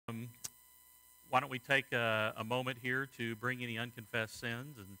why don't we take a moment here to bring any unconfessed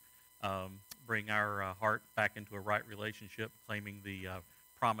sins and bring our heart back into a right relationship, claiming the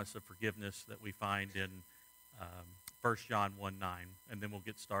promise of forgiveness that we find in 1 John 1:9, and then we'll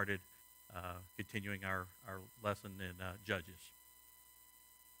get started continuing our lesson in Judges.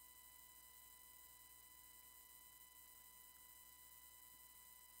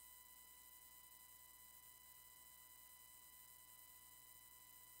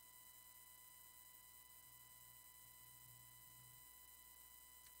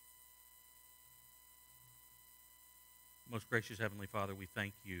 Most gracious Heavenly Father, we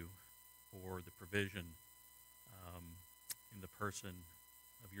thank you for the provision in the person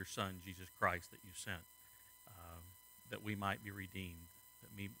of your Son, Jesus Christ, that you sent, that we might be redeemed,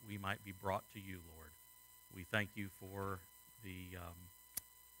 that we might be brought to you, Lord. We thank you for the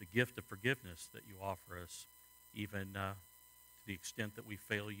gift of forgiveness that you offer us, even to the extent that we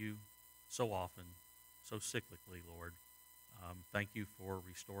fail you so often, so cyclically, Lord. Thank you for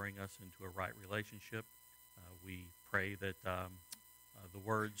restoring us into a right relationship. We pray that the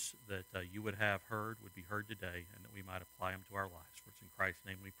words that you would have heard would be heard today, and that we might apply them to our lives. For it's in Christ's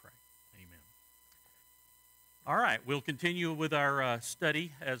name we pray. Amen. All right, we'll continue with our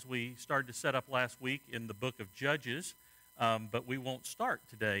study as we started to set up last week in the book of Judges, but we won't start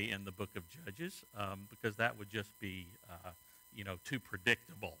today in the book of Judges because that would just be, too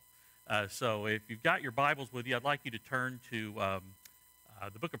predictable. So if you've got your Bibles with you, I'd like you to turn to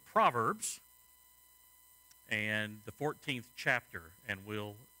the book of Proverbs and the 14th chapter, and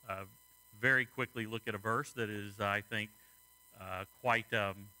we'll very quickly look at a verse that is, I think, quite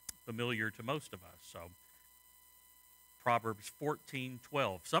familiar to most of us. So, Proverbs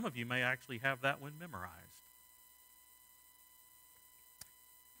 14:12. Some of you may actually have that one memorized.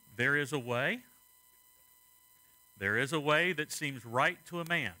 There is a way that seems right to a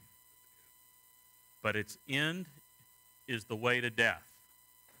man, but its end is the way to death.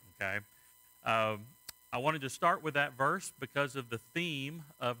 Okay? I wanted to start with that verse because of the theme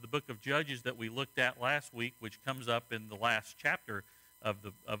of the book of Judges that we looked at last week, which comes up in the last chapter of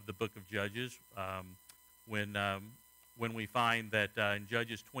the book of Judges, when we find that in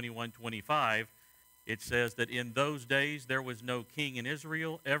Judges 21:25, it says that in those days there was no king in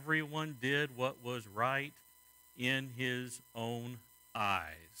Israel. Everyone did what was right in his own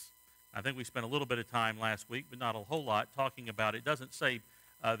eyes. I think we spent a little bit of time last week, but not a whole lot, talking about it. It doesn't say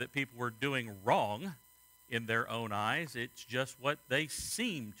that people were doing wrong in their own eyes. It's just what they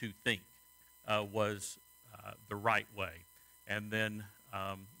seem to think was the right way. And then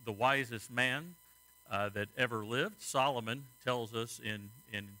the wisest man that ever lived, Solomon, tells us in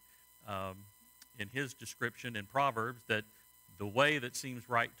his description in Proverbs that the way that seems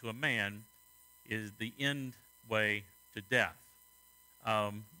right to a man is the end way to death.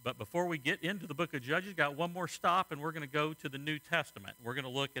 But before we get into the book of Judges, got one more stop, and we're going to go to the New Testament. We're going to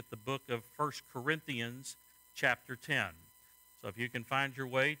look at the book of 1 Corinthians chapter 10. So if you can find your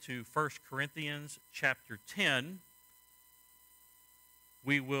way to 1 Corinthians chapter 10,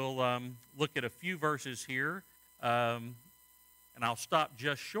 we will look at a few verses here, and I'll stop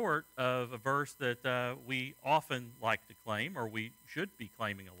just short of a verse that we often like to claim, or we should be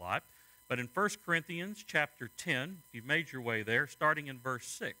claiming a lot. But in 1 Corinthians chapter 10, if you've made your way there, starting in verse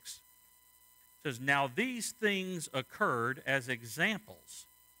 6, it says, "Now these things occurred as examples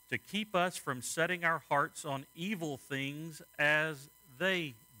to keep us from setting our hearts on evil things as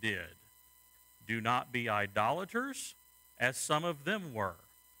they did. Do not be idolaters, as some of them were.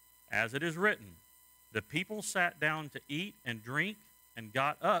 As it is written, the people sat down to eat and drink and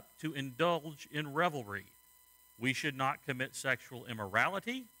got up to indulge in revelry. We should not commit sexual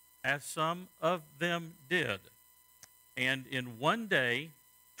immorality, as some of them did. And in one day,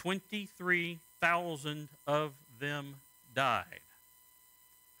 23,000 of them died.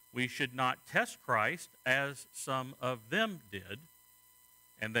 We should not test Christ, as some of them did,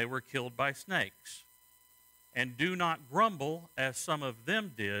 and they were killed by snakes. And do not grumble, as some of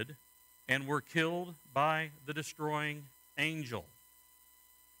them did, and were killed by the destroying angel."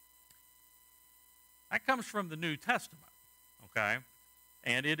 That comes from the New Testament, okay?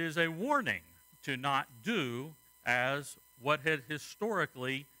 And it is a warning to not do as what had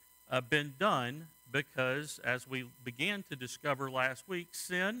historically been done, because as we began to discover last week,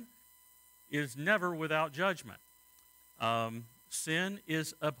 sin is never without judgment. Sin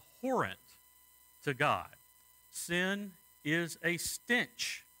is abhorrent to God. Sin is a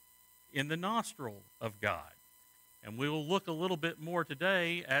stench in the nostril of God. And we will look a little bit more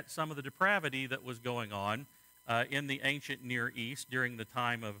today at some of the depravity that was going on in the ancient Near East during the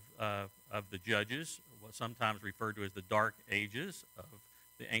time of the Judges, what's sometimes referred to as the Dark Ages of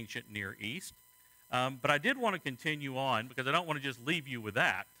the ancient Near East. But I did want to continue on because I don't want to just leave you with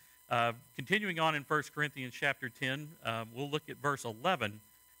that. Continuing on in 1 Corinthians chapter 10, we'll look at verse 11.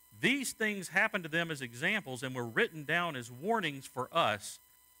 These things happened to them as examples and were written down as warnings for us,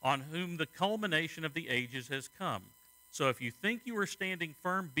 on whom the culmination of the ages has come. So if you think you are standing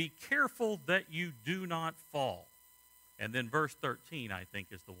firm, be careful that you do not fall. And then verse 13, I think,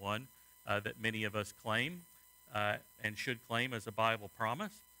 is the one that many of us claim and should claim as a Bible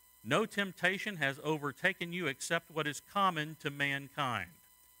promise. No temptation has overtaken you except what is common to mankind.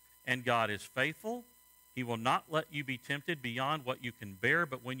 And God is faithful. He will not let you be tempted beyond what you can bear,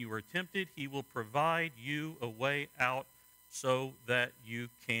 but when you are tempted, he will provide you a way out so that you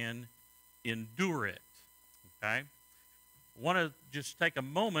can endure it. Okay? I want to just take a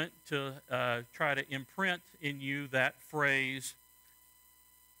moment to try to imprint in you that phrase,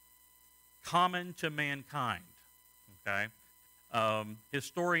 common to mankind. Okay?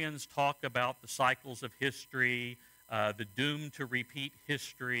 Historians talk about the cycles of history, the doom to repeat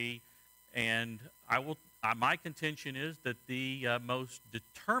history, and my contention is that the most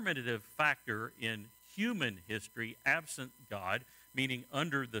determinative factor in human history, absent God, meaning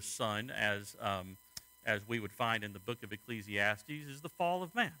under the sun, as we would find in the book of Ecclesiastes, is the fall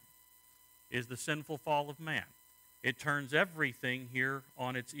of man, is the sinful fall of man. It turns everything here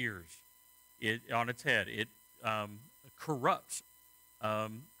on its ears, on its head. It corrupts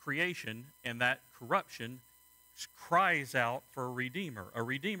creation, and that corruption cries out for a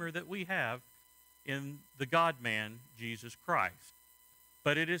redeemer that we have in the God-man, Jesus Christ.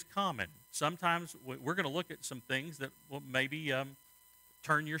 But it is common. Sometimes we're going to look at some things that will maybe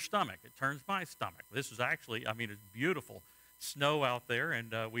turn your stomach. It turns my stomach. This is actually, it's beautiful snow out there,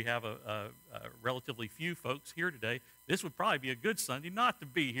 and we have a relatively few folks here today. This would probably be a good Sunday not to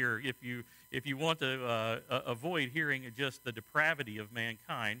be here if you want to avoid hearing just the depravity of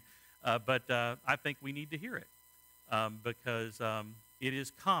mankind. But I think we need to hear it because it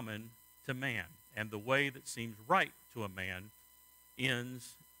is common to man, and the way that seems right to a man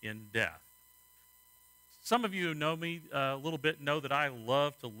ends in death. Some of you who know me a little bit know that I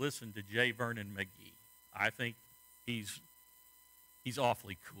love to listen to J. Vernon McGee. I think he's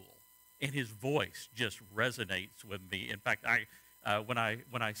awfully cool, and his voice just resonates with me. In fact, when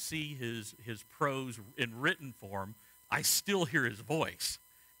I see his prose in written form, I still hear his voice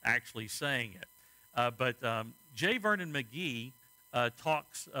actually saying it. But J. Vernon McGee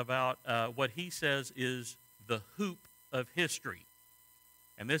talks about what he says is the hoop of history.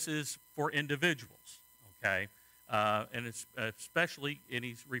 And this is for individuals, okay? And it's especially, and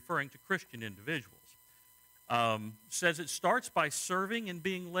he's referring to Christian individuals. Says it starts by serving and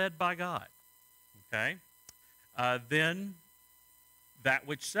being led by God, okay? Then that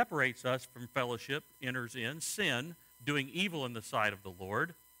which separates us from fellowship enters in, sin, doing evil in the sight of the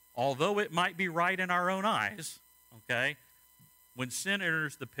Lord, although it might be right in our own eyes, okay? When sin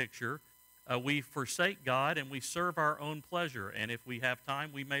enters the picture, we forsake God and we serve our own pleasure. And if we have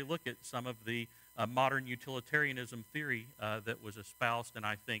time, we may look at some of the modern utilitarianism theory that was espoused and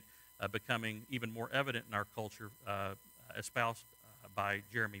I think becoming even more evident in our culture, espoused by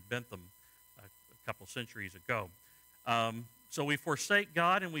Jeremy Bentham a couple centuries ago. So we forsake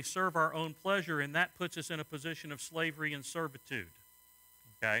God and we serve our own pleasure, and that puts us in a position of slavery and servitude.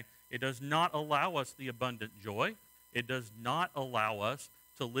 Okay? It does not allow us the abundant joy. It does not allow us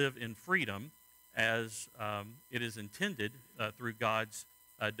to live in freedom as it is intended through God's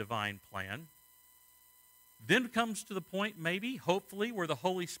divine plan. Then comes to the point, maybe, hopefully, where the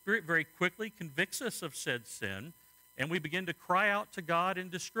Holy Spirit very quickly convicts us of said sin, and we begin to cry out to God in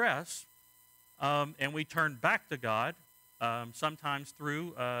distress, and we turn back to God, sometimes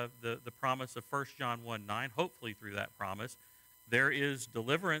through the promise of 1 John 1:9, hopefully through that promise. There is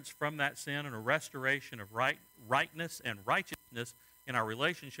deliverance from that sin and a restoration of rightness and righteousness in our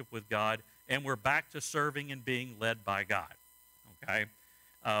relationship with God, and we're back to serving and being led by God, okay?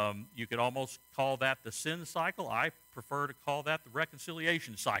 You could almost call that the sin cycle. I prefer to call that the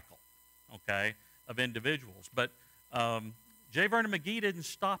reconciliation cycle, okay, of individuals. But J. Vernon McGee didn't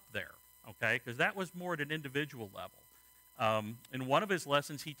stop there, okay, because that was more at an individual level. In one of his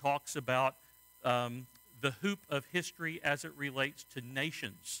lessons, he talks about the hoop of history as it relates to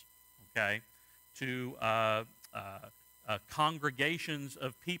nations, okay, to congregations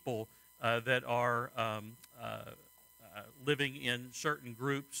of people that are living in certain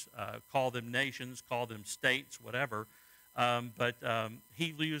groups, call them nations, call them states, whatever. But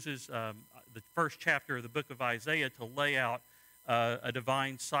he uses the first chapter of the book of Isaiah to lay out a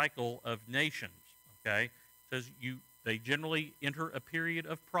divine cycle of nations, okay? It says they generally enter a period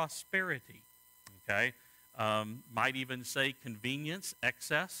of prosperity, okay? Might even say convenience,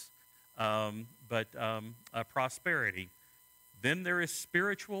 excess. but prosperity. Then there is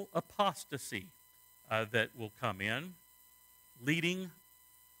spiritual apostasy that will come in, leading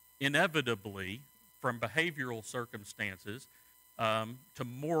inevitably from behavioral circumstances to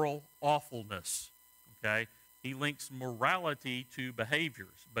moral awfulness. Okay? He links morality to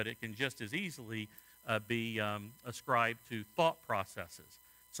behaviors, but it can just as easily be ascribed to thought processes.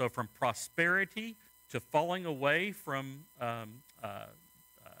 So from prosperity to falling away from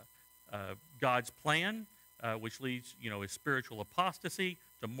God's plan, which leads, is spiritual apostasy,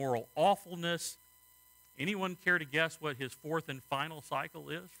 to moral awfulness. Anyone care to guess what his fourth and final cycle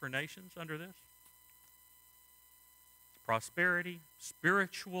is for nations under this? Prosperity,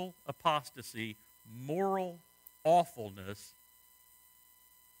 spiritual apostasy, moral awfulness,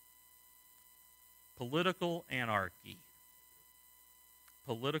 political anarchy.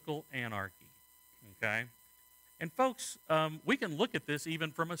 Political anarchy, okay? And folks, we can look at this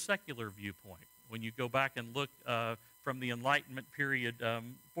even from a secular viewpoint. When you go back and look from the Enlightenment period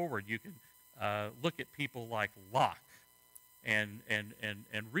forward, you can look at people like Locke and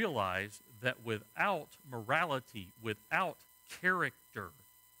realize that without morality, without character,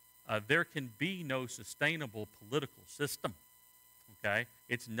 there can be no sustainable political system, okay?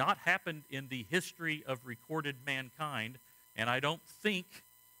 It's not happened in the history of recorded mankind, and I don't think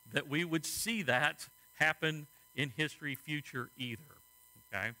that we would see that happen in history future either,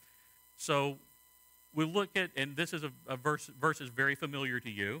 okay? So we look at, and this is a verse is very familiar to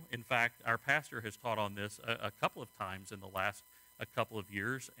you. In fact, our pastor has taught on this a couple of times in the last a couple of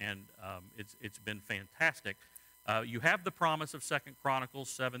years, and it's been fantastic. You have the promise of 2 Chronicles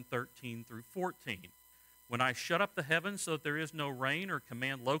 7:13 through 14. When I shut up the heavens so that there is no rain, or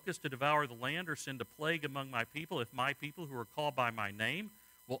command locusts to devour the land, or send a plague among my people, if my people who are called by my name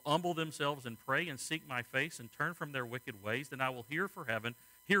will humble themselves and pray and seek my face and turn from their wicked ways, then I will hear from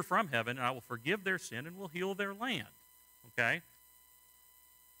heaven, and I will forgive their sin and will heal their land. Okay?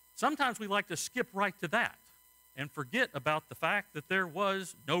 Sometimes we like to skip right to that and forget about the fact that there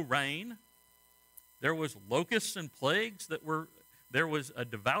was no rain, there was locusts and plagues there was a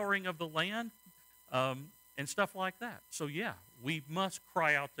devouring of the land, and stuff like that. So yeah, we must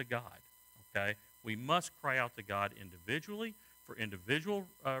cry out to God, okay? We must cry out to God individually for individual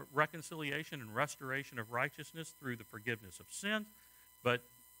reconciliation and restoration of righteousness through the forgiveness of sin, but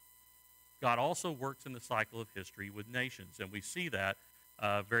God also works in the cycle of history with nations, and we see that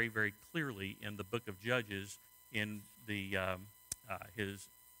very, very clearly in the book of Judges in his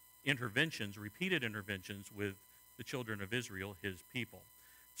interventions, repeated interventions with the children of Israel, his people.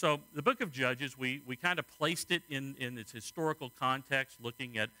 So the book of Judges, we kind of placed it in its historical context,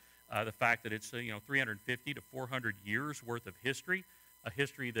 looking at the fact that it's 350 to 400 years worth of history, a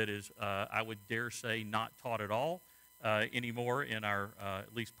history that is, I would dare say, not taught at all anymore in our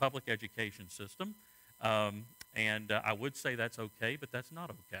at least public education system. And I would say that's okay, but that's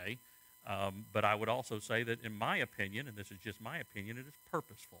not okay. But I would also say that, in my opinion, and this is just my opinion, it is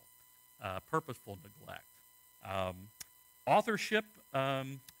purposeful neglect. Authorship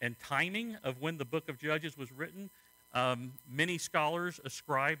and timing of when the book of Judges was written. Many scholars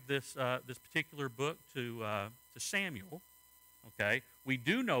ascribe this particular book to Samuel. Okay, we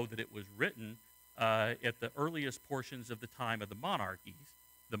do know that it was written at the earliest portions of the time of the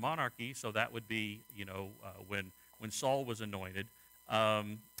monarchy. So that would be when Saul was anointed.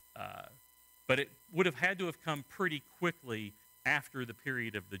 But it would have had to have come pretty quickly after the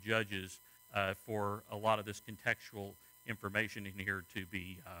period of the Judges for a lot of this contextual information in here to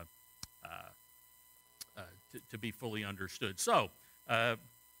be fully understood. So,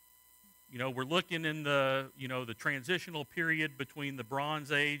 we're looking in the transitional period between the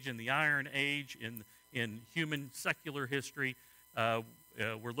Bronze Age and the Iron Age in human secular history.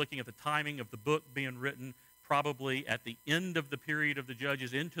 We're looking at the timing of the book being written probably at the end of the period of the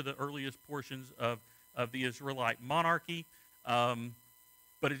Judges into the earliest portions of the Israelite monarchy.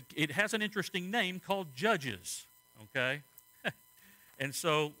 But it has an interesting name called Judges. Okay? And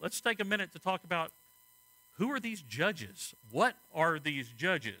so let's take a minute to talk about who are these judges? What are these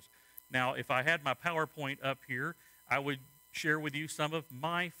judges? Now, if I had my PowerPoint up here, I would share with you some of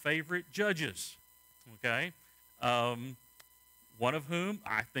my favorite judges. Okay? One of whom,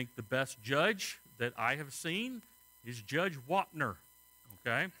 I think the best judge that I have seen is Judge Wapner.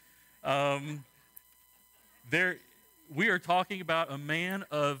 Okay? We are talking about a man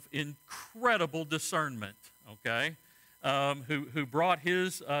of incredible discernment. Okay? Who brought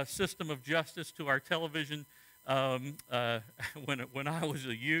his system of justice to our television when I was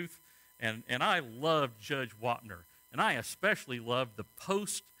a youth, and I loved Judge Wapner, and I especially loved the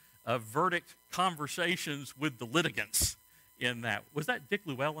post-verdict conversations with the litigants in that. Was that Dick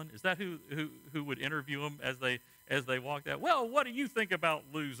Llewellyn? Is that who would interview him as they walked out? Well, what do you think about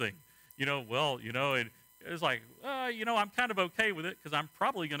losing? And it was like, I'm kind of okay with it because I'm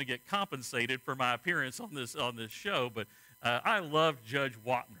probably going to get compensated for my appearance on this show. But I love Judge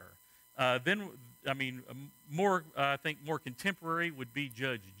Wapner. I think more contemporary would be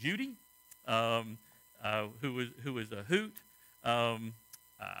Judge Judy, who is a hoot. I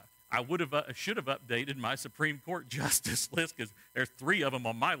should have updated my Supreme Court justice list because there's 3 of them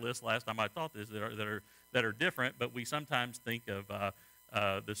on my list. Last time I thought this that are different, but we sometimes think of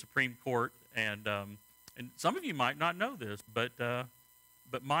the Supreme Court and some of you might not know this, but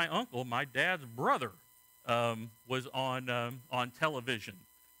my uncle, my dad's brother, was on television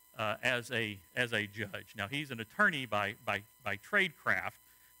as a judge. Now he's an attorney by tradecraft,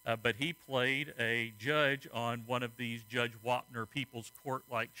 but he played a judge on one of these Judge Wapner People's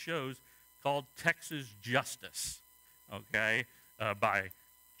Court-like shows called Texas Justice, okay, by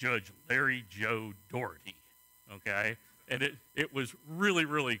Judge Larry Joe Doherty, okay? And it was really,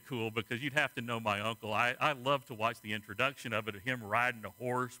 really cool because you'd have to know my uncle. I love to watch the introduction of it, of him riding a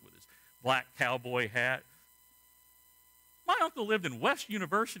horse with his black cowboy hat. My uncle lived in West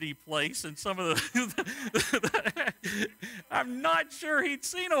University Place, and some of the I'm not sure he'd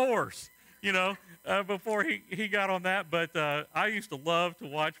seen a horse, before he got on that. But I used to love to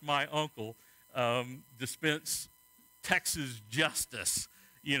watch my uncle dispense Texas justice,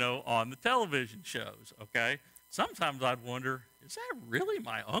 on the television shows, okay? Sometimes I'd wonder, is that really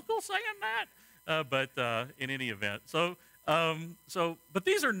my uncle saying that? But in any event, but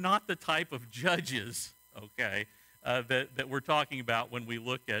these are not the type of judges, okay, that we're talking about when we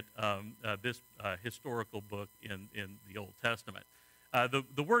look at this historical book in the Old Testament.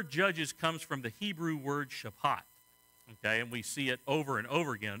 The word judges comes from the Hebrew word shaphat, okay, and we see it over and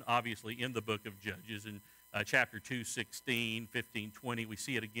over again, obviously, in the book of Judges. In chapter 2, 16, 15, 20, we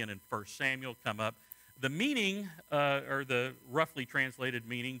see it again in 1 Samuel come up. The meaning, or the roughly translated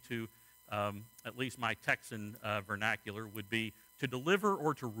meaning to at least my Texan vernacular, would be to deliver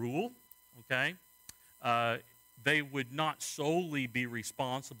or to rule, okay? They would not solely be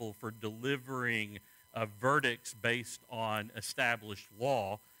responsible for delivering verdicts based on established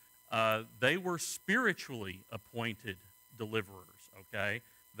law. They were spiritually appointed deliverers, okay?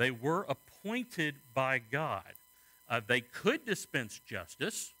 They were appointed by God. They could dispense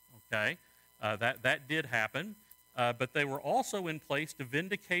justice, okay? That did happen, but they were also in place to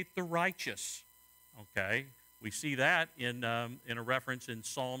vindicate the righteous, okay? We see that in a reference in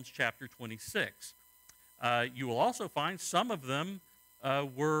Psalms chapter 26. You will also find some of them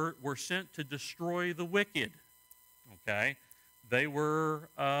were sent to destroy the wicked, okay? They were,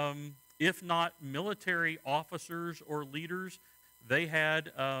 if not military officers or leaders, they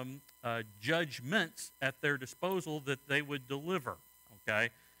had judgments at their disposal that they would deliver,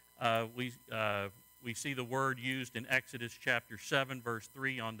 okay? We see the word used in Exodus chapter 7, verse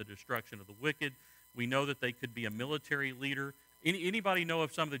 3 on the destruction of the wicked. We know that they could be a military leader. Anybody know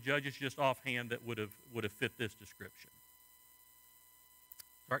of some of the judges just offhand that would have fit this description?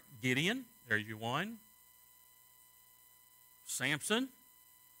 All right, Gideon, there's your one. Samson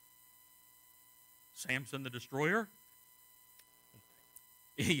the destroyer.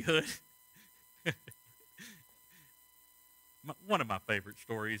 Ehud. One of my favorite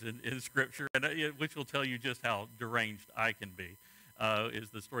stories in Scripture, and which will tell you just how deranged I can be, is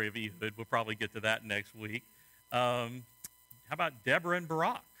the story of Ehud. We'll probably get to that next week. How about Deborah and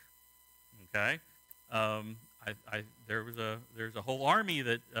Barak? Okay, there's a whole army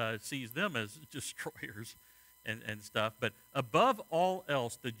that sees them as destroyers and stuff. But above all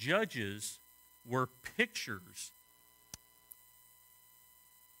else, the judges were pictures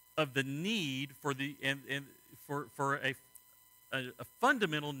of the need for for a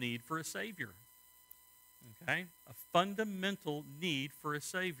fundamental need for a Savior. Okay? A fundamental need for a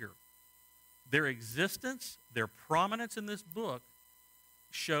Savior. Their existence, their prominence in this book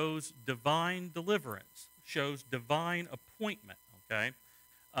shows divine deliverance, shows divine appointment, okay?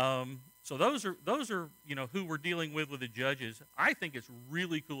 So those are who we're dealing with the judges. I think it's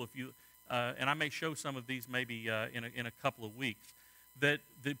really cool if you, and I may show some of these maybe in a couple of weeks, that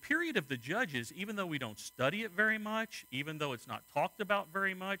the period of the judges, even though we don't study it very much, even though it's not talked about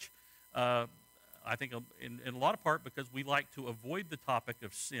very much, I think in a lot of part because we like to avoid the topic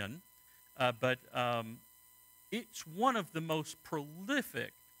of sin, but it's one of the most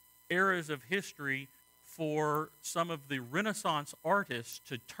prolific eras of history for some of the Renaissance artists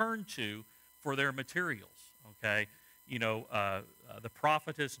to turn to for their materials, okay? The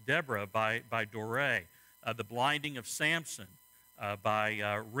Prophetess Deborah by Doherty, The Blinding of Samson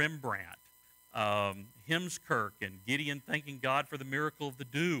by Rembrandt, Hymskirk and Gideon thanking God for the miracle of the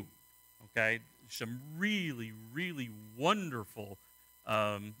dew. Okay, some really, really wonderful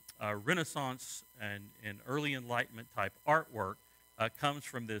Renaissance and early Enlightenment type artwork comes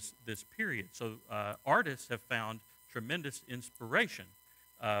from this period. So artists have found tremendous inspiration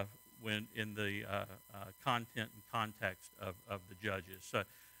when in the content and context of the Judges. So,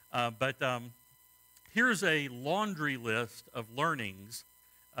 but here's a laundry list of learnings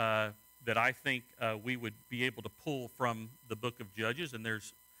that I think we would be able to pull from the book of Judges, and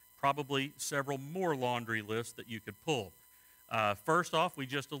there's probably several more laundry lists that you could pull. First off, we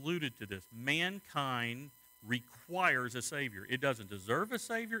just alluded to this. Mankind requires a Savior. It doesn't deserve a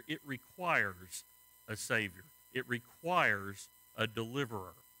Savior. It requires a Savior. It requires a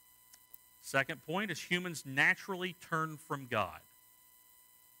deliverer. Second point is humans naturally turn from God.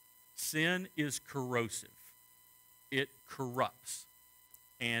 Sin is corrosive. It corrupts.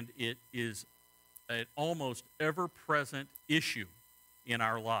 And it is an almost ever-present issue in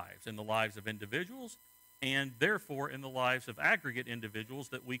our lives, in the lives of individuals, and therefore in the lives of aggregate individuals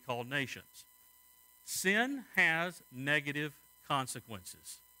that we call nations. Sin has negative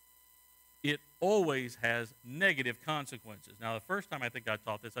consequences. It always has negative consequences. Now, the first time I think I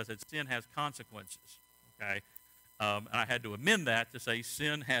taught this, I said sin has consequences, okay? And I had to amend that to say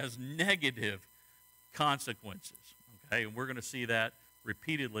sin has negative consequences, okay? And we're going to see that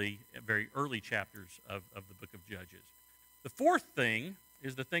repeatedly in very early chapters of the book of Judges. The fourth thing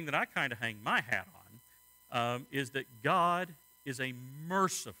is the thing that I kind of hang my hat on, is that God is a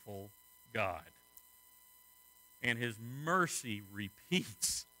merciful God. And his mercy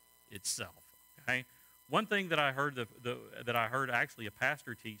repeats itself. Okay, one thing that I heard that I heard actually a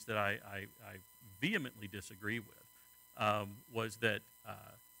pastor teach that I vehemently disagree with was that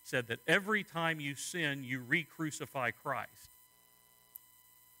said that every time you sin, you re-crucify Christ.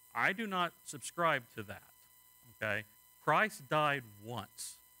 I do not subscribe to that. Okay, Christ died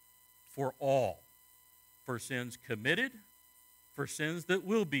once for all, for sins committed, for sins that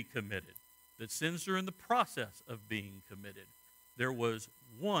will be committed, that sins are in the process of being committed. There was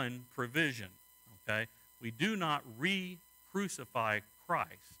one provision, okay? We do not re-crucify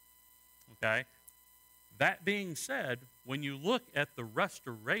Christ, okay? That being said, when you look at the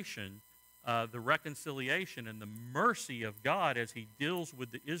restoration, the reconciliation, and the mercy of God as he deals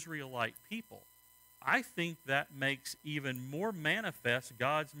with the Israelite people, I think that makes even more manifest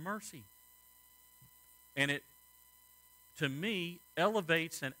God's mercy. And it, to me,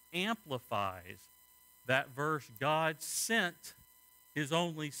 elevates and amplifies that verse, God sent his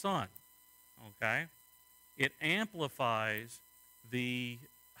only son, okay? It amplifies the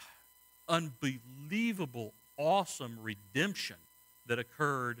unbelievable, awesome redemption that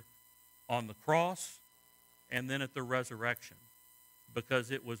occurred on the cross and then at the resurrection, because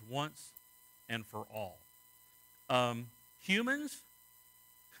it was once and for all. Humans'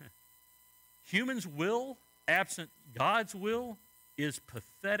 will, absent God's will, is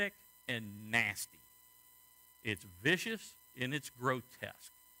pathetic and nasty. It's vicious and it's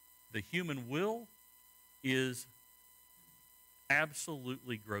grotesque. The human will is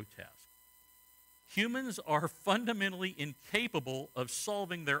absolutely grotesque. Humans are fundamentally incapable of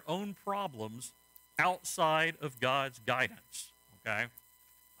solving their own problems outside of God's guidance, okay?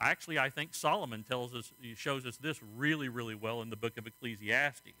 Actually, I think Solomon shows us this really, really well in the book of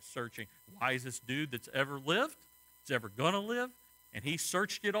Ecclesiastes, searching, wisest dude that's ever lived, that's ever going to live, and he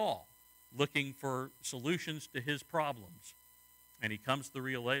searched it all, looking for solutions to his problems. And he comes to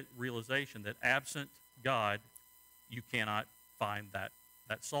the realization that absent God, you cannot find that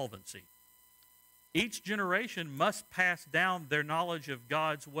solvency. Each generation must pass down their knowledge of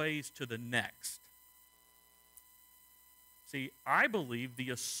God's ways to the next. See, I believe the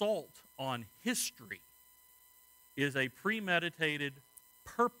assault on history is a premeditated,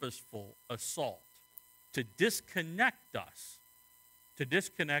 purposeful assault to disconnect us, to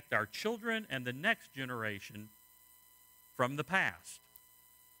disconnect our children and the next generation from the past.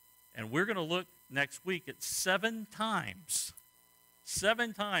 And we're going to look next week at 7 times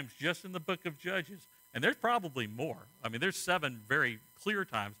just in the book of Judges. And there's probably more. I mean, there's 7 very clear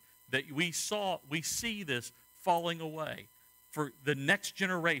times that we see this falling away for the next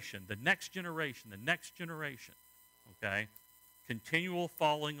generation, the next generation, the next generation, okay? Continual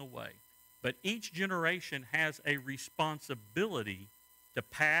falling away. But each generation has a responsibility to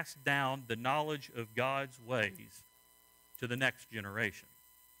pass down the knowledge of God's ways to the next generation.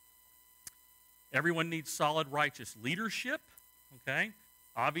 Everyone needs solid, righteous leadership, okay?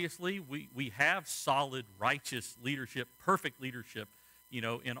 Obviously, we have solid, righteous leadership, perfect leadership,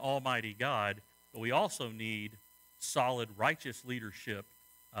 in Almighty God, but we also need solid, righteous leadership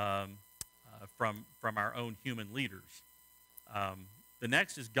from our own human leaders. The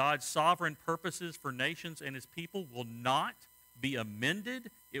next is God's sovereign purposes for nations and his people will not be amended.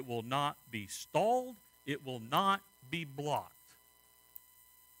 It will not be stalled. It will not be blocked.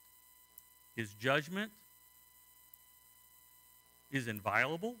 His judgment is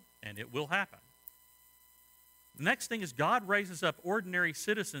inviolable, and it will happen. The next thing is God raises up ordinary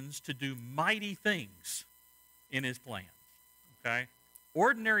citizens to do mighty things in his plan. Okay?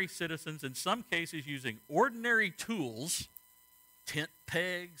 Ordinary citizens, in some cases using ordinary tools, tent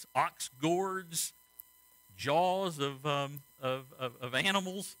pegs, ox gourds, jaws of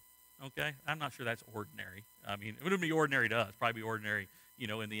animals. Okay? I'm not sure that's ordinary. I mean, it wouldn't be ordinary to us. Probably be ordinary,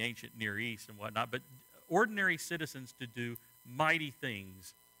 in the ancient Near East and whatnot. But ordinary citizens to do mighty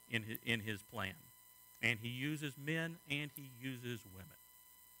things in his plan. And he uses men and he uses women.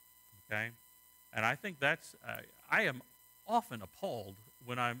 Okay? And I think that's, I am often appalled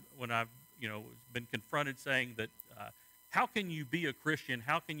when I've been confronted saying that, how can you be a Christian?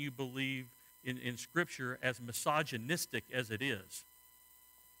 How can you believe in Scripture as misogynistic as it is?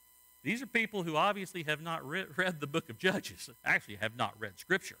 These are people who obviously have not read the book of Judges, actually have not read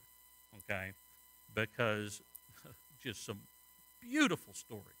Scripture, okay? Because just some beautiful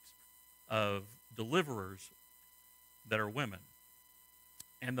stories of deliverers that are women.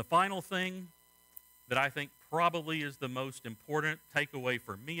 And the final thing that I think probably is the most important takeaway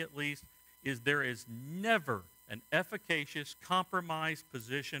for me at least is there is never an efficacious compromise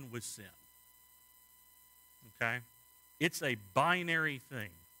position with sin. Okay? It's a binary thing.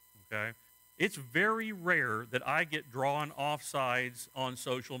 Okay? It's very rare that I get drawn off sides on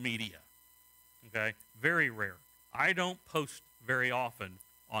social media. Okay? Very rare. I don't post very often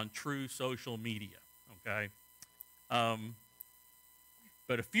on true social media. Okay?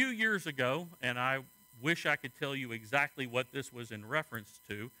 But a few years ago, and I wish I could tell you exactly what this was in reference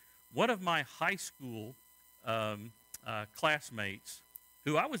to, one of my high school classmates,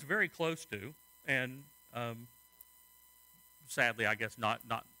 who I was very close to, and sadly, I guess not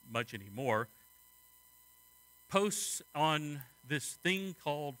much anymore, posts on this thing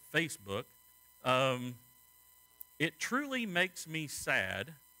called Facebook. It truly makes me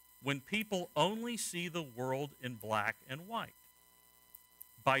sad when people only see the world in black and white.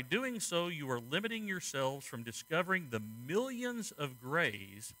 By doing so, you are limiting yourselves from discovering the millions of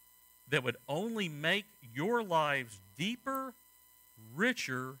grays that would only make your lives deeper,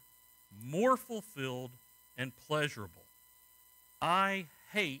 richer, more fulfilled, and pleasurable. I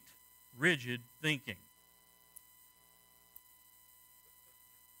hate rigid thinking.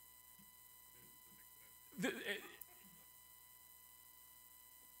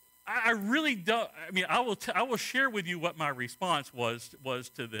 I really don't. I mean, I will share with you what my response was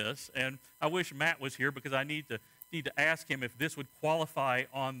to this, and I wish Matt was here because I need to ask him if this would qualify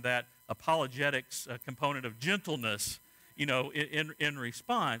on that apologetics component of gentleness, in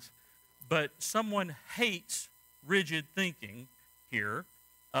response. But someone hates rigid thinking here,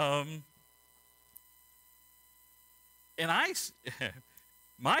 and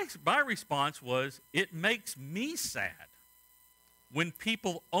my response was, it makes me sad when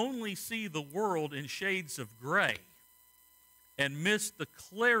people only see the world in shades of gray and miss the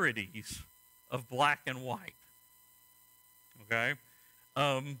clarities of black and white. Okay?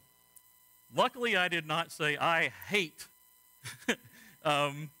 Luckily, I did not say I hate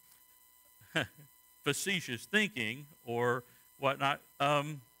facetious thinking or whatnot.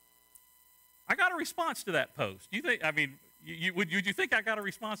 I got a response to that post. You think? I mean, would you think I got a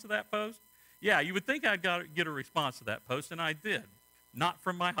response to that post? Yeah, you would think I'd get a response to that post, and I did. Not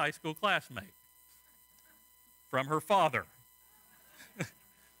from my high school classmate, from her father,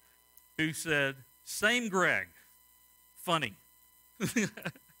 who said, "Same Greg, funny."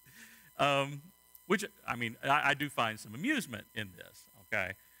 Which, I mean, I do find some amusement in this,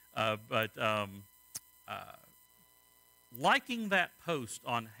 okay? But liking that post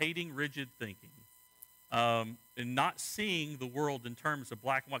on hating rigid thinking and not seeing the world in terms of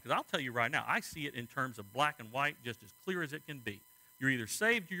black and white, because I'll tell you right now, I see it in terms of black and white just as clear as it can be. You're either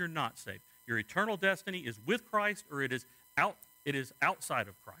saved or you're not saved. Your eternal destiny is with Christ or it is outside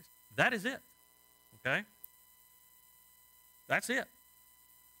of Christ. That is it, okay? That's it.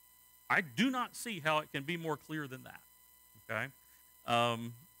 I do not see how it can be more clear than that, okay?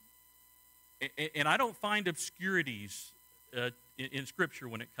 And I don't find obscurities in Scripture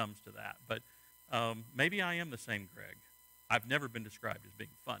when it comes to that, but maybe I am the same Greg. I've never been described as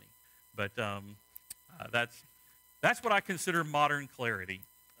being funny, but that's what I consider modern clarity.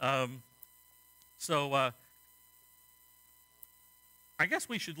 So I guess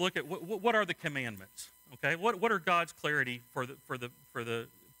we should look at what are the commandments. Okay, what are God's clarity for the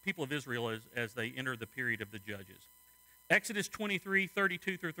people of Israel as they enter the period of the judges. Exodus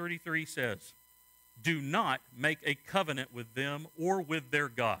 23:32 through 33 says, "Do not make a covenant with them or with their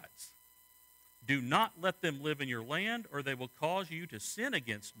gods. Do not let them live in your land, or they will cause you to sin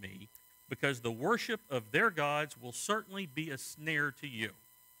against me, because the worship of their gods will certainly be a snare to you."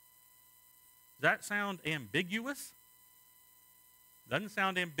 Does that sound ambiguous? Doesn't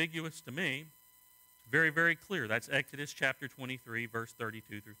sound ambiguous to me. It's very, very clear. That's Exodus chapter 23, verse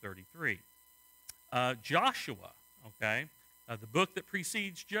 32 through 33. Joshua, okay, the book that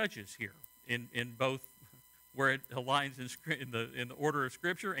precedes Judges here, in both where it aligns in the order of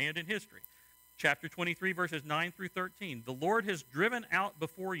Scripture and in history. Chapter 23, verses 9 through 13. "The Lord has driven out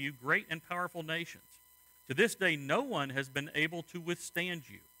before you great and powerful nations. To this day no one has been able to withstand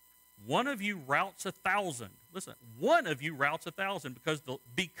you. One of you routs 1,000. Listen, one of you routs 1,000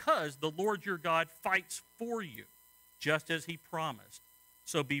 because the Lord your God fights for you, just as he promised.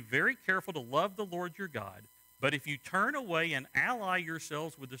 So be very careful to love the Lord your God. But if you turn away and ally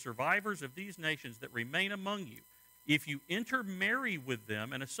yourselves with the survivors of these nations that remain among you, if you intermarry with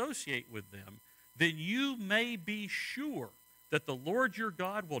them and associate with them, then you may be sure that the Lord your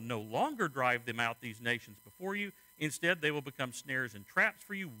God will no longer drive them out, these nations, before you. Instead, they will become snares and traps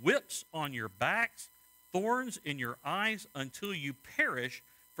for you, whips on your backs, thorns in your eyes, until you perish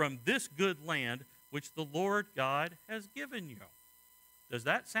from this good land which the Lord God has given you." Does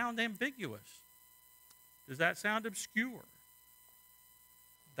that sound ambiguous? Does that sound obscure?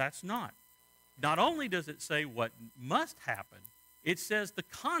 That's not. Not only does it say what must happen, it says the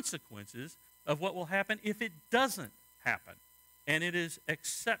consequences of what will happen if it doesn't happen. And it is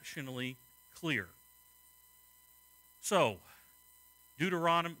exceptionally clear. So,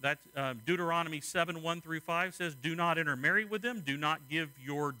 Deuteronomy 7, 1 through 5 says, "Do not intermarry with them. Do not give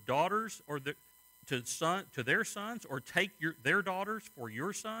your daughters to their sons, or take their daughters for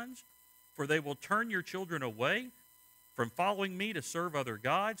your sons, for they will turn your children away from following me to serve other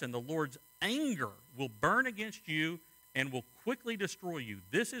gods, and the Lord's anger will burn against you and will quickly destroy you.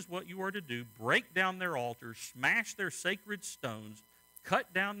 This is what you are to do: break down their altars, smash their sacred stones,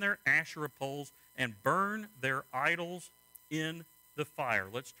 cut down their Asherah poles, and burn their idols in the fire."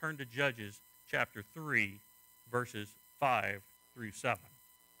 Let's turn to Judges chapter 3, verses 5 through 7.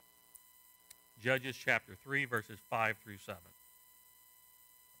 Judges chapter 3, verses 5 through 7.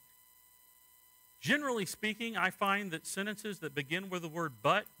 Generally speaking, I find that sentences that begin with the word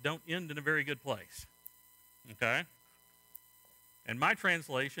 "but" don't end in a very good place. Okay? And my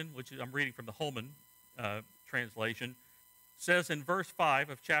translation, which I'm reading from the Holman translation, says in verse 5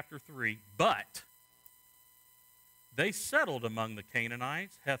 of chapter 3, "But they settled among the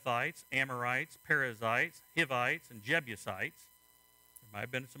Canaanites, Hethites, Amorites, Perizzites, Hivites, and Jebusites." There might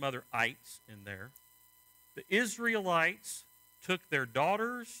have been some other ites in there. "The Israelites took their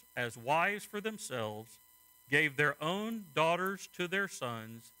daughters as wives for themselves, gave their own daughters to their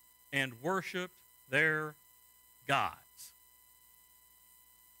sons, and worshiped their gods."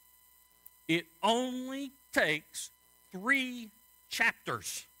 It only takes 3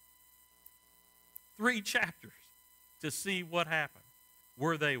 chapters. 3 chapters to see what happened.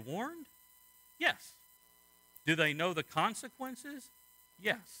 Were they warned? Yes. Do they know the consequences?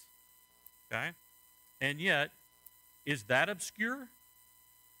 Yes. Okay? And yet, is that obscure?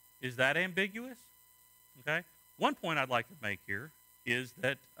 Is that ambiguous? Okay? One point I'd like to make here is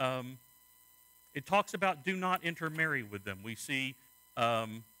that it talks about do not intermarry with them. We see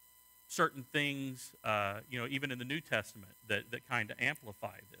certain things, even in the New Testament that kind of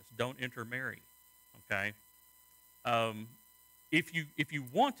amplify this. Don't intermarry. Okay? If you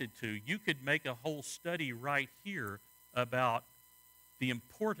wanted to, you could make a whole study right here about the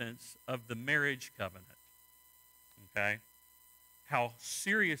importance of the marriage covenant. Okay? How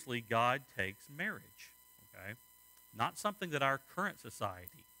seriously God takes marriage. Okay? Not something that our current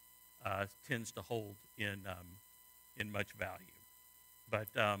society tends to hold in much value.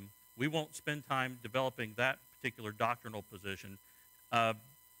 But we won't spend time developing that particular doctrinal position.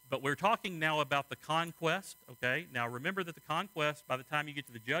 But we're talking now about the conquest, okay? Now remember that the conquest, by the time you get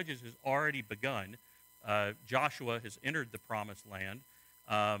to the Judges, has already begun. Joshua has entered the promised land,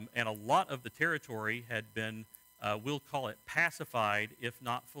 and a lot of the territory had been, we'll call it pacified, if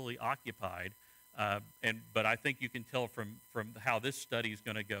not fully occupied. But I think you can tell from how this study is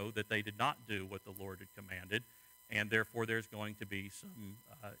going to go that they did not do what the Lord had commanded, and therefore there's going to be some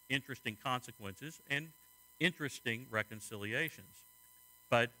interesting consequences and interesting reconciliations.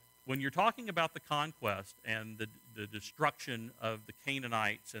 But when you're talking about the conquest and the destruction of the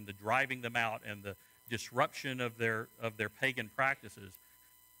Canaanites and the driving them out and the disruption of their pagan practices,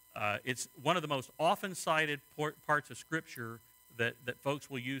 it's one of the most often cited parts of Scripture that folks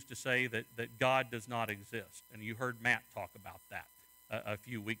will use to say that God does not exist. And you heard Matt talk about that a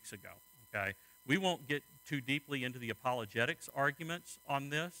few weeks ago, okay? We won't get too deeply into the apologetics arguments on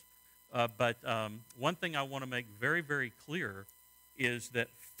this, but one thing I want to make very, very clear is that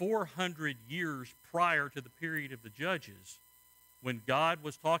 400 years prior to the period of the Judges, when God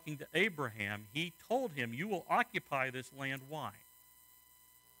was talking to Abraham, he told him, you will occupy this land. Why?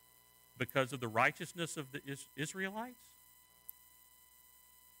 Because of the righteousness of the Israelites?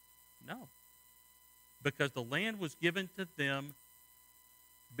 No. Because the land was given to them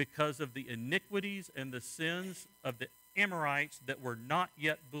because of the iniquities and the sins of the Amorites that were not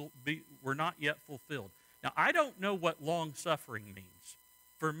yet fulfilled. Now, I don't know what long-suffering means.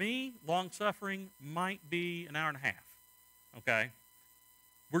 For me, long-suffering might be an hour and a half, okay?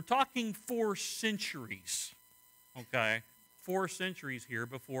 We're talking 4 centuries, okay? 4 centuries here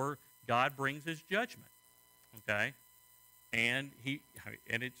before God brings his judgment, okay? And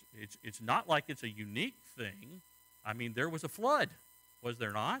it's not like it's a unique thing. I mean, there was a flood, was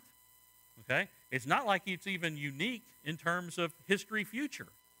there not? Okay? It's not like it's even unique in terms of history future,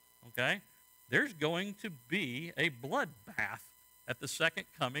 okay? There's going to be a bloodbath at the second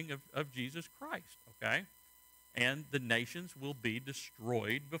coming of Jesus Christ, okay? And the nations will be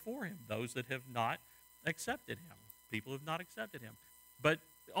destroyed before him, those that have not accepted him. People have not accepted him. But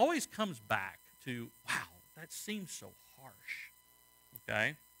it always comes back to, wow, that seems so harsh,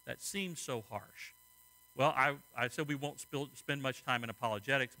 okay? That seems so harsh. Well, I said we won't spend much time in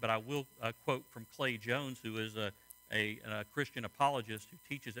apologetics, but I will quote from Clay Jones, who is a Christian apologist who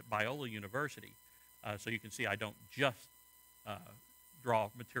teaches at Biola University. So you can see I don't just draw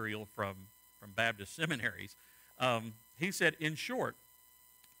material from Baptist seminaries. He said, in short,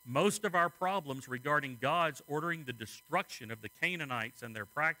 most of our problems regarding God's ordering the destruction of the Canaanites and their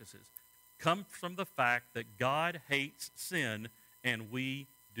practices come from the fact that God hates sin and we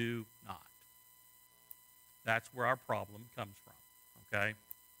do not. That's where our problem comes from, okay?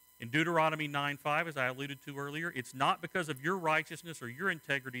 In Deuteronomy 9:5, as I alluded to earlier, it's not because of your righteousness or your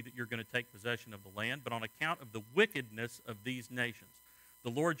integrity that you're going to take possession of the land, but on account of the wickedness of these nations. The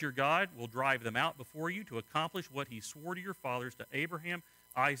Lord your God will drive them out before you to accomplish what he swore to your fathers, to Abraham,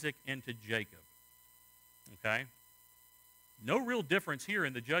 Isaac, and to Jacob. Okay? No real difference here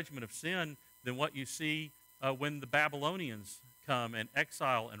in the judgment of sin than what you see when the Babylonians come and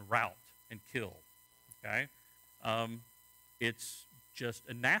exile and rout and kill. Okay? It's just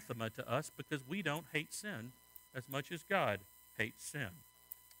anathema to us because we don't hate sin as much as God hates sin.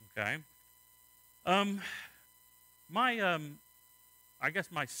 Okay? I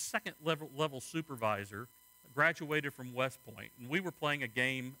guess my second level supervisor graduated from West Point, and we were playing a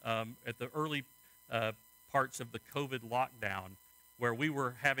game at the early parts of the COVID lockdown where we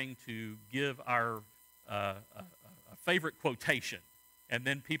were having to give our a favorite quotation, and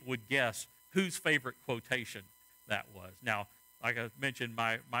then people would guess whose favorite quotation that was. Now, like I mentioned,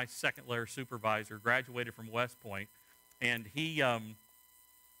 my second layer supervisor graduated from West Point, and his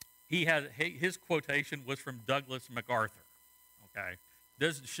quotation was from Douglas MacArthur. Okay,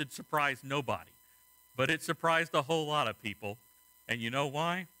 this should surprise nobody, but it surprised a whole lot of people, and you know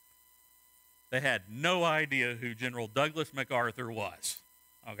why? They had no idea who General Douglas MacArthur was.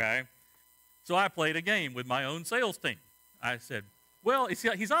 Okay, so I played a game with my own sales team. I said, well,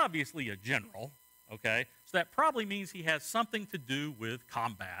 he's obviously a general, okay? So that probably means he has something to do with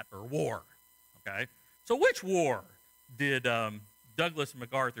combat or war, okay? So which war did Douglas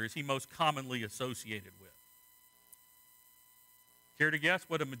MacArthur, is he most commonly associated with? Care to guess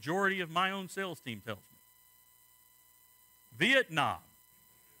what a majority of my own sales team tells me? Vietnam.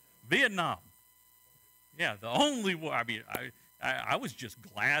 Vietnam. Yeah, the only war. I mean, I was just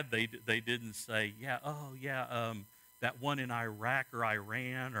glad they didn't say, that one in Iraq or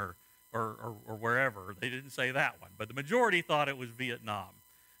Iran or wherever. They didn't say that one, but the majority thought it was Vietnam.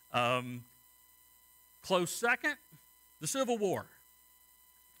 Close second, the Civil War.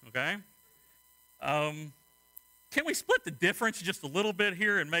 Okay. Can we split the difference just a little bit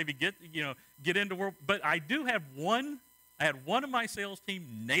here and maybe get into world? But I do have one. I had one of my sales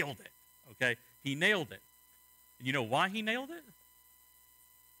team nailed it. Okay, he nailed it. And you know why he nailed it?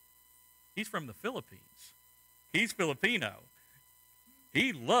 He's from the Philippines. He's Filipino.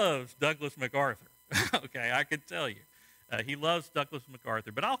 He loves Douglas MacArthur. Okay, I can tell you. He loves Douglas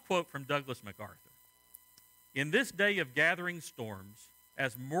MacArthur. But I'll quote from Douglas MacArthur. In this day of gathering storms,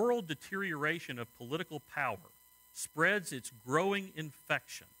 as moral deterioration of political power spreads its growing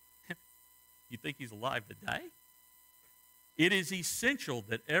infection. You think he's alive today? It is essential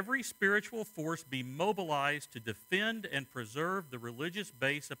that every spiritual force be mobilized to defend and preserve the religious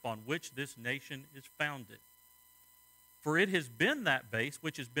base upon which this nation is founded. For it has been that base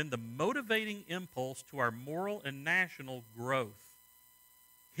which has been the motivating impulse to our moral and national growth.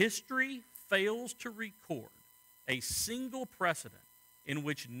 History fails to record a single precedent in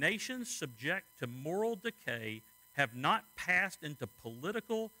which nations subject to moral decay have not passed into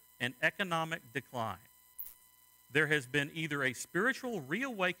political and economic decline. There has been either a spiritual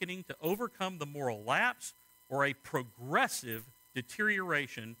reawakening to overcome the moral lapse or a progressive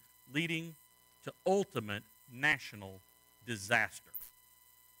deterioration leading to ultimate national disaster.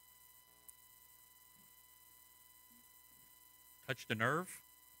 Touched a nerve?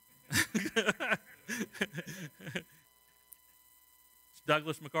 It's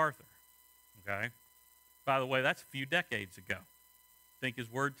Douglas MacArthur, okay? By the way, that's a few decades ago. Think his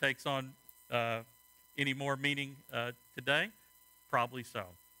word takes on any more meaning today? Probably so.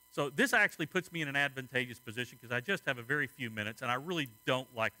 So this actually puts me in an advantageous position because I just have a very few minutes, and I really don't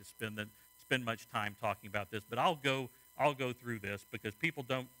like to spend much time talking about this. But I'll go through this because people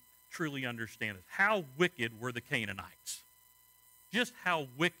don't truly understand this. How wicked were the Canaanites? Just how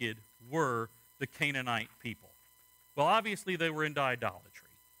wicked were the Canaanite people? Well, obviously they were into idolatry,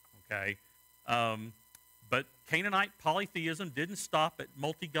 okay? But Canaanite polytheism didn't stop at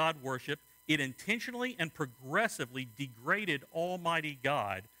multi-god worship. It intentionally and progressively degraded Almighty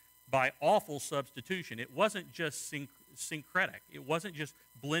God by awful substitution. It wasn't just syncretic. It wasn't just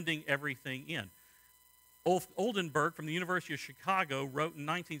blending everything in. Oldenburg from the University of Chicago wrote in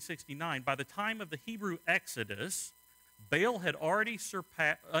 1969, by the time of the Hebrew Exodus, Baal had already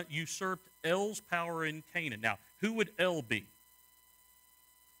usurped El's power in Canaan. Now, who would El be?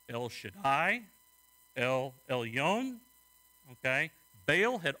 El Shaddai, El Elyon, okay?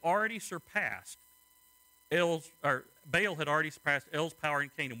 Baal had already surpassed El's power in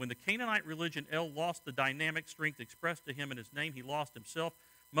Canaan. When the Canaanite religion El lost the dynamic strength expressed to him in his name, he lost himself.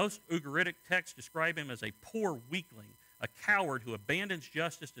 Most Ugaritic texts describe him as a poor weakling, a coward who abandons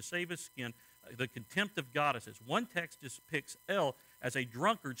justice to save his skin, the contempt of goddesses. One text depicts El as a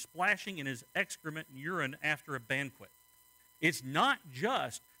drunkard splashing in his excrement and urine after a banquet. It's not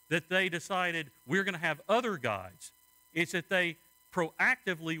just that they decided we're going to have other gods. It's that they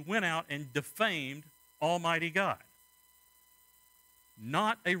proactively went out and defamed Almighty God.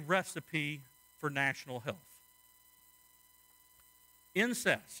 Not a recipe for national health.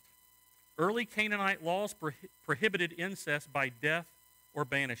 Incest. Early Canaanite laws prohibited incest by death or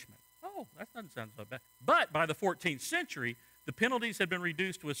banishment. Oh, that doesn't sound so bad. But by the 14th century, the penalties had been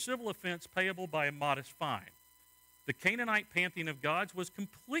reduced to a civil offense payable by a modest fine. The Canaanite pantheon of gods was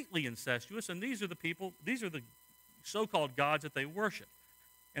completely incestuous, and these are the so-called gods that they worship.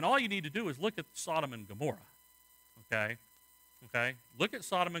 And all you need to do is look at Sodom and Gomorrah, okay? Okay? Look at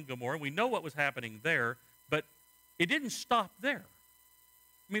Sodom and Gomorrah. We know what was happening there, but it didn't stop there.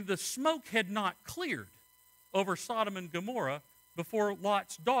 I mean, the smoke had not cleared over Sodom and Gomorrah before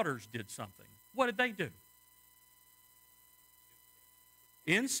Lot's daughters did something. What did they do?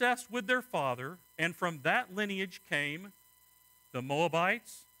 Incest with their father, and from that lineage came the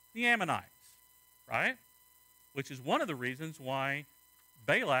Moabites, the Ammonites, right? Which is one of the reasons why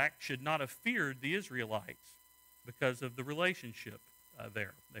Balak should not have feared the Israelites because of the relationship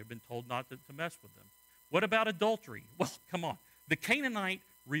there. They've been told not to mess with them. What about adultery? Well, come on. The Canaanite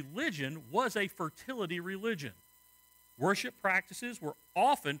religion was a fertility religion. Worship practices were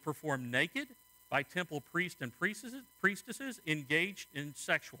often performed naked by temple priests and priestesses engaged in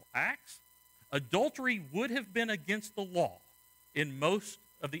sexual acts. Adultery would have been against the law in most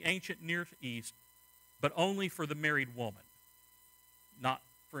of the ancient Near East, but only for the married woman, not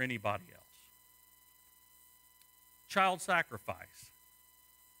for anybody else. Child sacrifice.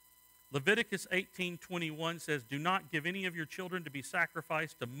 Leviticus 18:21 says, "Do not give any of your children to be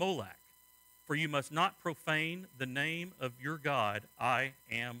sacrificed to Molech, for you must not profane the name of your God. I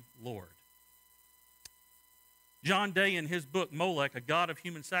am Lord." John Day, in his book, Molech, A God of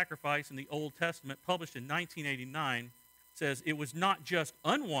Human Sacrifice in the Old Testament, published in 1989, says it was not just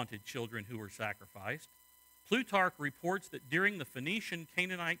unwanted children who were sacrificed. Plutarch reports that during the Phoenician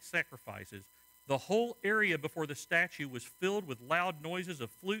Canaanite sacrifices, the whole area before the statue was filled with loud noises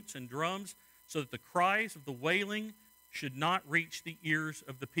of flutes and drums so that the cries of the wailing should not reach the ears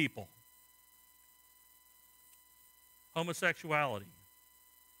of the people. Homosexuality.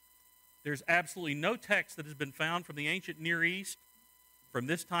 There's absolutely no text that has been found from the ancient Near East from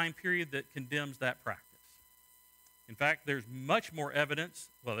this time period that condemns that practice. In fact, there's much more evidence,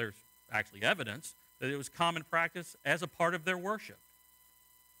 well, there's actually evidence, that it was common practice as a part of their worship.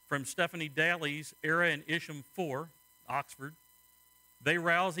 From Stephanie Daly's Era in Isham 4, Oxford, they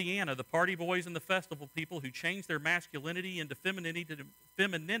rouse Iana, the party boys and the festival people who change their masculinity into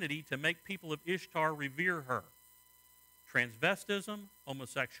femininity to make people of Ishtar revere her. transvestism,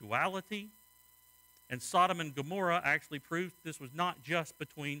 homosexuality, and Sodom and Gomorrah actually proved this was not just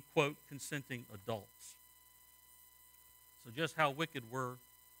between, quote, consenting adults. So just how wicked were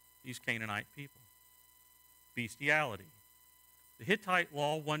these Canaanite people? Bestiality. The Hittite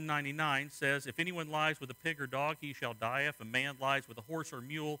law 199 says, if anyone lies with a pig or dog, he shall die. If a man lies with a horse or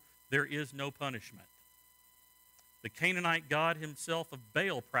mule, there is no punishment. The Canaanite god himself of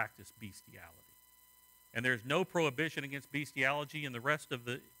Baal practiced bestiality. And there's no prohibition against bestiality in the rest of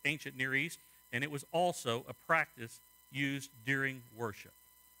the ancient Near East, and it was also a practice used during worship.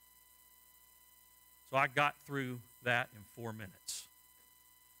 So I got through that in 4 minutes.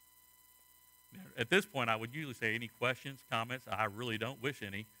 At this point, I would usually say any questions, comments. I really don't wish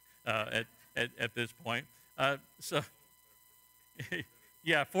any at this point.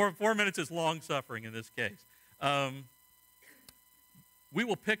 Yeah, 4 minutes is long suffering in this case. We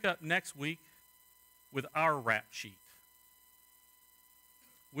will pick up next week with our rap sheet.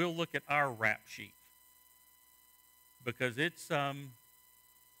 We'll look at our rap sheet because it's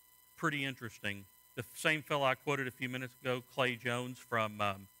pretty interesting. The same fellow I quoted a few minutes ago, Clay Jones from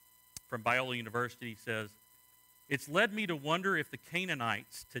Biola University, says, it's led me to wonder if the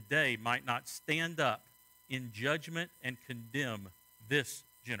Canaanites today might not stand up in judgment and condemn this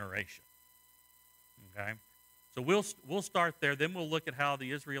generation. Okay? So we'll start there. Then we'll look at how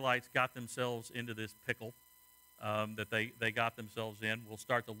the Israelites got themselves into this pickle that they got themselves in. We'll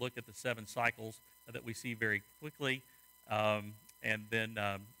start to look at the 7 cycles that we see very quickly, and then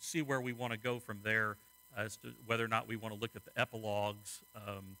see where we want to go from there as to whether or not we want to look at the epilogues,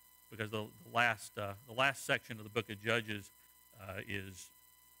 because the last section of the book of Judges is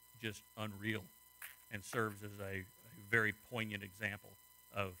just unreal and serves as a very poignant example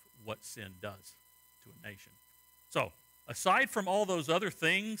of what sin does to a nation. So, aside from all those other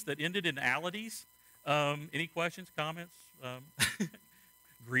things that ended in alities, any questions, comments,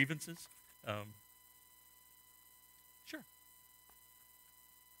 grievances? Sure.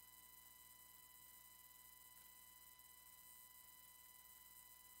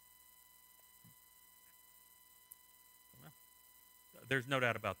 Well, there's no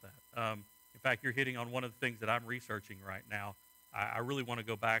doubt about that. In fact, you're hitting on one of the things that I'm researching right now. I really want to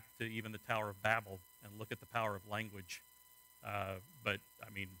go back to even the Tower of Babel and look at the power of language. But I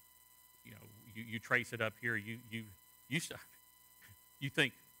mean, you know, you trace it up here. You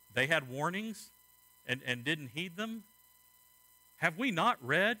think they had warnings and didn't heed them? Have we not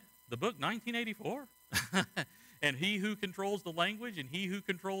read the book 1984? And he who controls the language and he who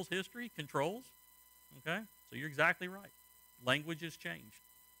controls history controls. Okay, so you're exactly right. Language has changed.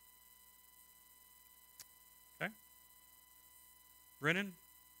 Okay. Brennan,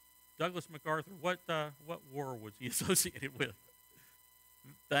 Douglas MacArthur, what war was he associated with?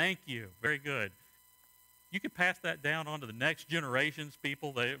 Thank you. Very good. You could pass that down on to the next generation's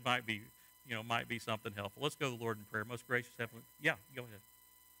people. That it might be something helpful. Let's go to the Lord in prayer. Most gracious Heavenly. Yeah, go ahead.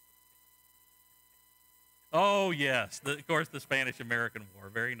 Oh yes, of course the Spanish-American War.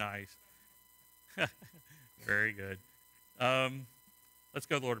 Very nice. Very good. Let's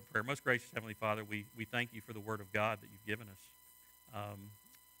go to the Lord in prayer. Most gracious Heavenly Father, we thank you for the Word of God that you've given us.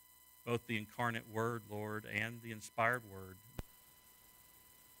 Both the incarnate Word, Lord, and the inspired Word.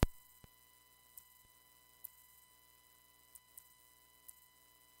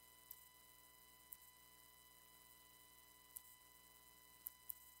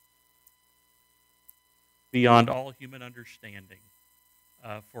 Beyond all human understanding,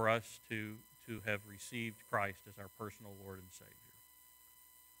 for us to have received Christ as our personal Lord and Savior.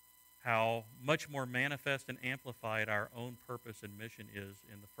 How much more manifest and amplified our own purpose and mission is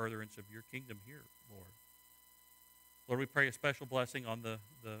in the furtherance of your kingdom here, Lord. Lord, we pray a special blessing on the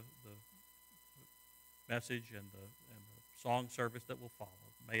message and the song service that will follow.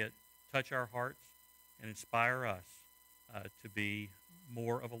 May it touch our hearts and inspire us to be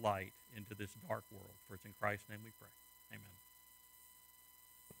more of a light into this dark world. For it's in Christ's name we pray.